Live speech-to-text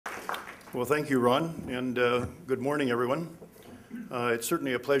Well, thank you, Ron, and good morning, everyone. It's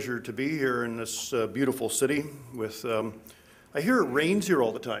certainly a pleasure to be here in this beautiful city with, I hear it rains here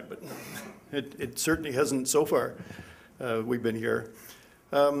all the time, but it certainly hasn't so far. We've been here.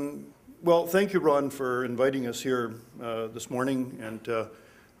 Well, thank you, Ron, for inviting us here this morning,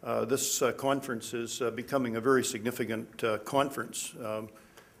 and this conference is becoming a very significant conference.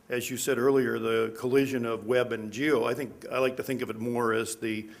 As you said earlier, the collision of web and geo, I like to think of it more as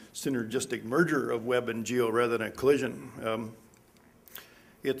the synergistic merger of web and geo rather than a collision.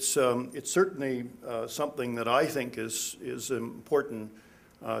 It's certainly something that I think is important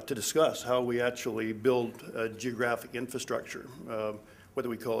to discuss, how we actually build geographic infrastructure, whether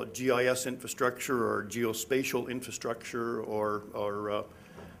we call it GIS infrastructure or geospatial infrastructure or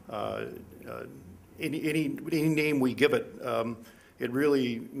any name we give it. It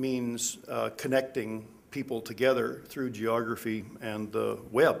really means connecting people together through geography and the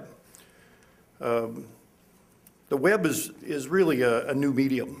web. The web is really a new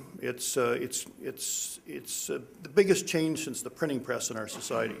medium. It's the biggest change since the printing press in our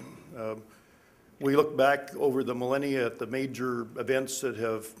society. We look back over the millennia at the major events that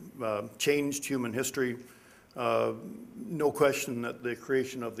have changed human history. No question that the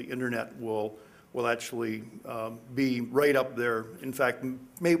creation of the internet will actually be right up there. In fact,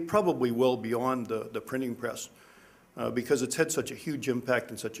 probably well beyond the printing press because it's had such a huge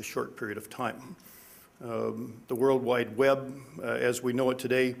impact in such a short period of time. The World Wide Web, as we know it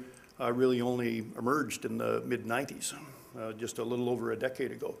today, really only emerged in the mid-90s, just a little over a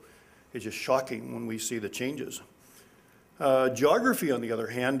decade ago. It's just shocking when we see the changes. Geography, on the other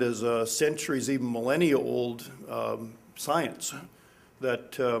hand, is a centuries, even millennia-old science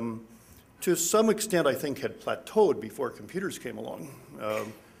that to some extent, I think, had plateaued before computers came along.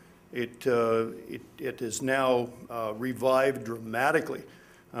 It is now revived dramatically,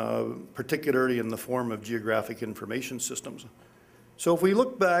 particularly in the form of geographic information systems. So if we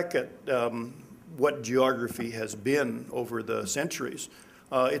look back at what geography has been over the centuries,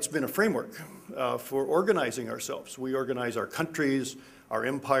 it's been a framework for organizing ourselves. We organize our countries, our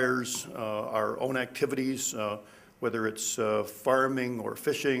empires, our own activities, whether it's farming or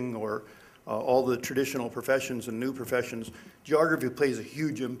fishing or all the traditional professions and new professions. Geography plays a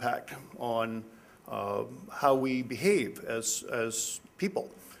huge impact on how we behave as people.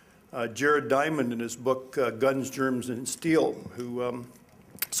 Jared Diamond, in his book, Guns, Germs, and Steel, who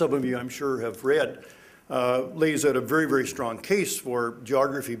some of you I'm sure have read, lays out a very, very strong case for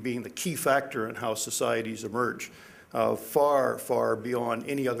geography being the key factor in how societies emerge, far, far beyond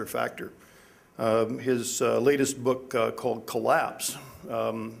any other factor. His latest book called Collapse,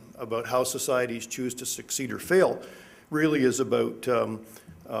 about how societies choose to succeed or fail, really is about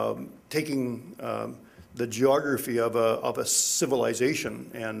taking the geography of a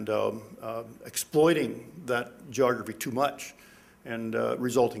civilization and exploiting that geography too much and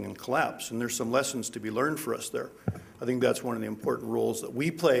resulting in collapse. And there's some lessons to be learned for us there. I think that's one of the important roles that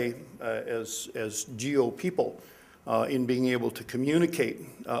we play as geo people in being able to communicate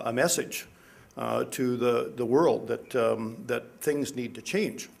a message to the world that things need to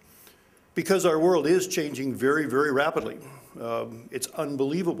change. Because our world is changing very, very rapidly. It's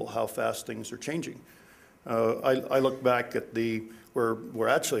unbelievable how fast things are changing. I look back at we're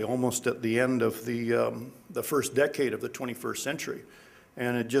actually almost at the end of the first decade of the 21st century.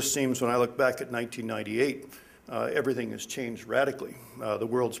 And it just seems when I look back at 1998, everything has changed radically. The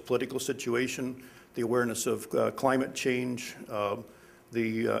world's political situation, the awareness of climate change,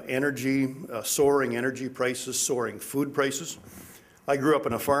 the energy, soaring energy prices, soaring food prices. I grew up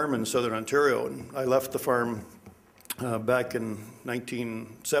on a farm in southern Ontario, and I left the farm back in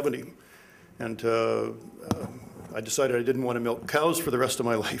 1970. And I decided I didn't want to milk cows for the rest of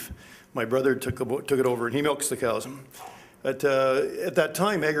my life. My brother took it over, and he milks the cows. At that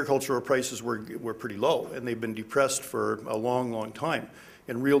time, agricultural prices were pretty low, and they've been depressed for a long, long time.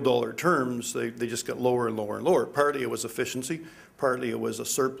 In real dollar terms, they just got lower and lower and lower. Partly it was efficiency, partly it was a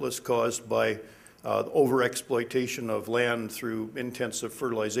surplus caused by overexploitation of land through intensive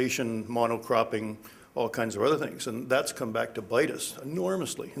fertilization, monocropping, all kinds of other things. And that's come back to bite us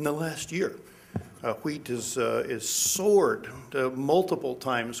enormously in the last year. Wheat is soared to multiple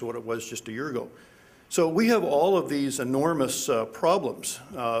times what it was just a year ago. So we have all of these enormous problems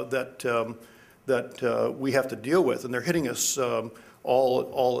that we have to deal with, and they're hitting us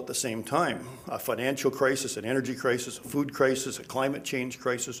all at the same time. A financial crisis, an energy crisis, a food crisis, a climate change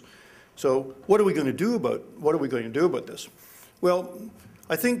crisis. So what are we going to do about this? Well,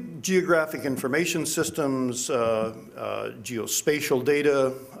 I think geographic information systems, geospatial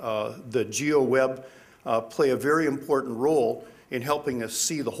data, the GeoWeb play a very important role in helping us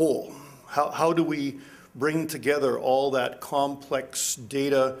see the whole. How do we bring together all that complex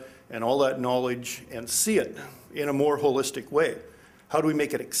data and all that knowledge and see it in a more holistic way? How do we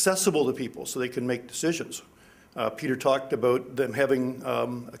make it accessible to people so they can make decisions? Peter talked about them having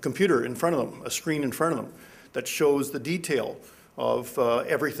a computer in front of them, a screen in front of them that shows the detail of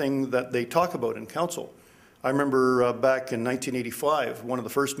everything that they talk about in council. I remember back in 1985, one of the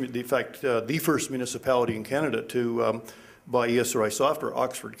first, in fact, the first municipality in Canada to buy ESRI software,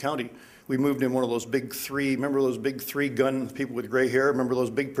 Oxford County. We moved in one of those big three, remember those big 3-gun people with gray hair? Remember those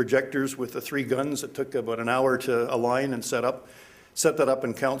big projectors with the 3 guns that took about an hour to align and set that up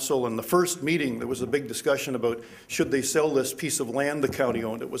in council. And the first meeting, there was a big discussion about should they sell this piece of land the county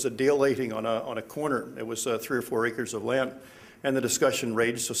owned. It was a dale lighting on a corner. It was 3 or 4 acres of land. And the discussion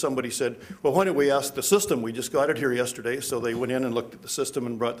raged, so somebody said, well, why don't we ask the system? We just got it here yesterday. So they went in and looked at the system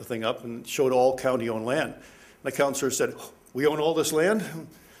and brought the thing up and showed all county-owned land. The councillor said, we own all this land?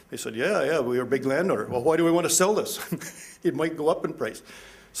 They said, yeah, we're a big landowner. Well, why do we want to sell this? It might go up in price.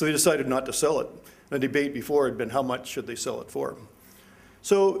 So they decided not to sell it. The debate before had been how much should they sell it for.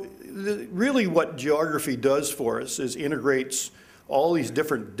 So really what geography does for us is integrates all these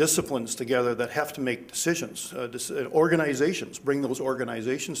different disciplines together that have to make decisions. Organizations, bring those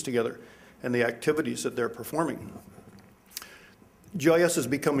organizations together and the activities that they're performing. GIS is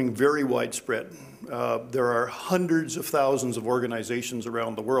becoming very widespread. There are hundreds of thousands of organizations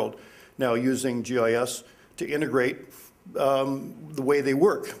around the world now using GIS to integrate the way they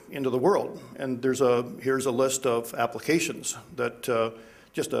work into the world. And here's a list of applications that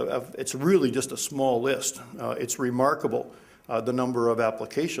it's really just a small list. It's remarkable the number of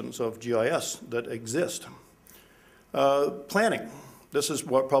applications of GIS that exist. Planning. This is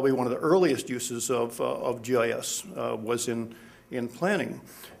probably one of the earliest uses of GIS was in planning,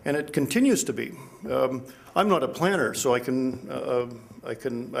 and it continues to be. I'm not a planner, so I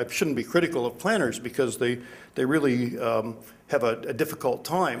shouldn't be critical of planners because they really have a difficult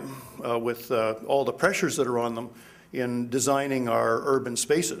time with all the pressures that are on them in designing our urban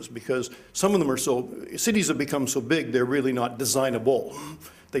spaces, because some of them are cities have become so big they're really not designable.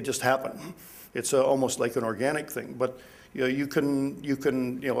 They just happen. It's almost like an organic thing, but you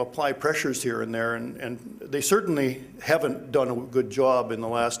can apply pressures here and there, and they certainly haven't done a good job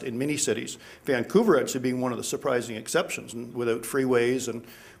in many cities. Vancouver actually being one of the surprising exceptions, and without freeways and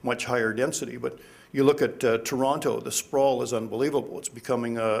much higher density. But you look at Toronto, the sprawl is unbelievable. It's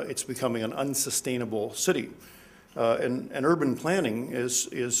becoming an unsustainable city. And urban planning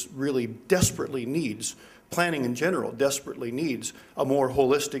really desperately needs, planning in general desperately needs a more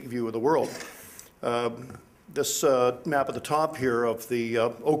holistic view of the world. This map at the top here of the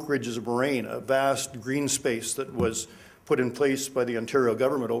Oak Ridges of Moraine, a vast green space that was put in place by the Ontario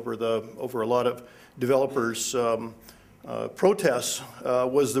government over a lot of developers' protests,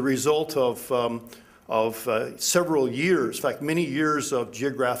 was the result of several years, in fact, many years of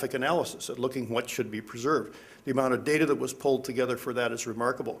geographic analysis at looking what should be preserved. The amount of data that was pulled together for that is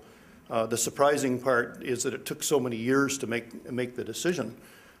remarkable. The surprising part is that it took so many years to make the decision.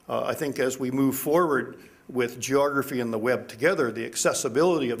 I think as we move forward with geography and the web together, the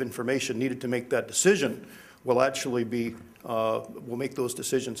accessibility of information needed to make that decision will actually will make those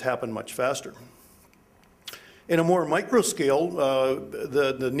decisions happen much faster. In a more micro scale,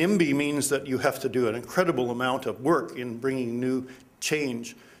 the NIMBY means that you have to do an incredible amount of work in bringing new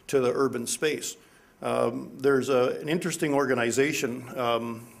change to the urban space. There's an interesting organization,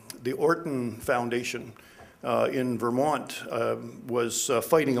 the Orton Foundation in Vermont was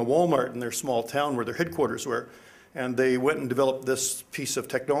fighting a Walmart in their small town where their headquarters were, and they went and developed this piece of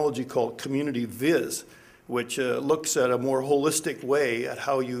technology called Community Viz, which looks at a more holistic way at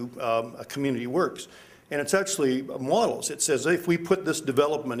how a community works. And it's actually models. It says if we put this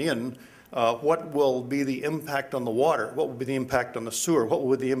development in, what will be the impact on the water? What will be the impact on the sewer? What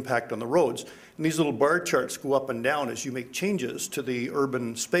will be the impact on the roads? And these little bar charts go up and down as you make changes to the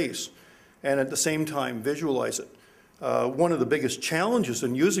urban space, and at the same time visualize it. One of the biggest challenges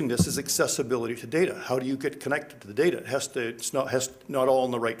in using this is accessibility to data. How do you get connected to the data? It's not all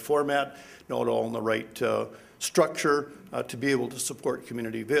in the right format, not all in the right structure to be able to support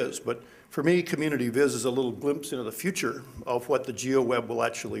Community Viz. But for me, Community Viz is a little glimpse into the future of what the GeoWeb will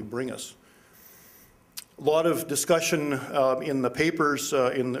actually bring us. A lot of discussion in the papers,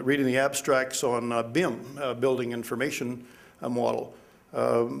 reading the abstracts on BIM, Building Information Model.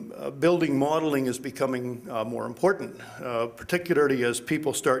 Building modeling is becoming more important, particularly as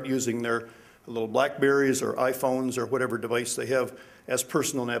people start using their little Blackberries or iPhones or whatever device they have as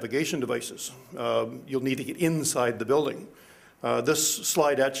personal navigation devices. You'll need to get inside the building. This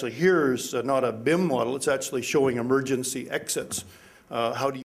slide actually here is not a BIM model, it's actually showing emergency exits. How do you